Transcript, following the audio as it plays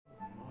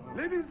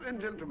Ladies and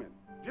gentlemen,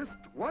 just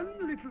one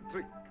little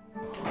trick.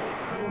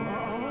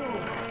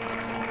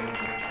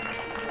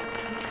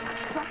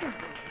 Robin's in here,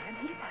 and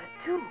he's had it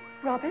too.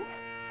 Robin?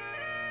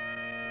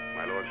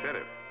 My Lord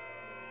Sheriff,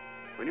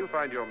 when you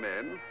find your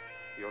men,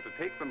 you're to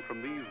take them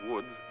from these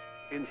woods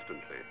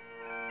instantly.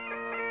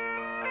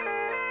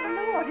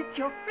 Lord, it's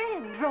your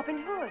friend,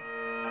 Robin Hood.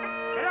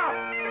 Get out!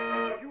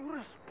 Are you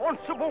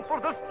responsible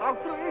for this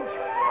outrage?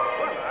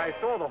 Well, I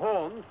saw the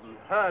horns and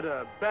heard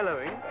a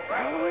bellowing.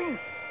 Bellowing?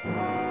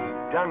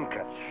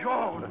 Duncan.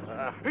 John,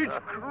 it's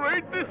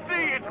great to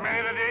see. It's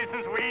many a day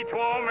since we two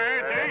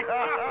met, eh?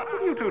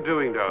 What are you two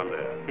doing down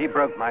there? He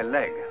broke my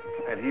leg,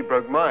 and he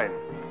broke mine.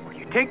 Will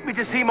you take me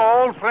to see my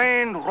old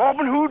friend,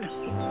 Robin Hood?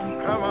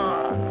 Come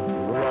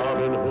on.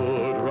 Robin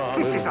Hood,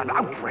 Robin This is an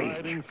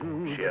outrage.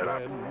 Cheer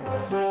up.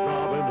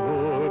 Robin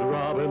Hood,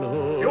 Robin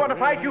Hood. You want to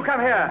fight? You come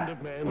here.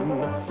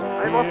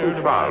 I've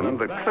often found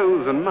that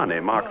clothes and money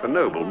mark the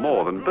noble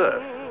more than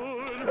birth.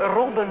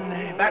 Robin,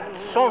 that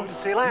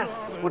Saucy lass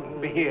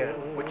would be here,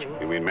 which...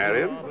 You mean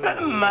Marion?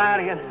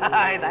 Marion,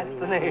 aye, that's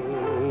the name.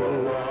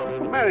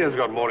 Marion's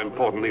got more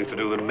important things to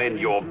do than mend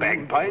your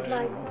bagpipes.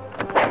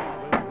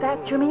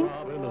 That, you mean?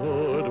 Robin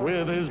Hood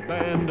with his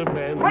band of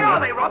men. Where are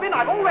they, Robin?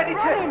 I've already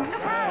checked.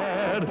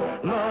 Sad,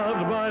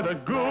 loved by the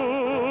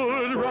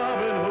good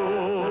Robin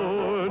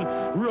Hood.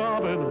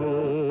 Robin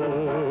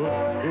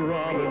Hood,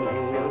 Robin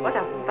Hood. What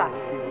a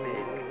fuss you make.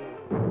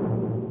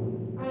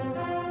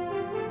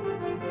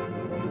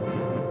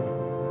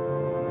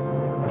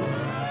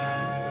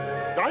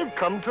 I've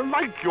come to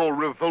like your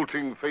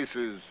revolting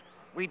faces.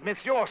 We'd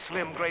miss your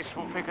slim,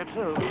 graceful figure,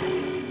 too.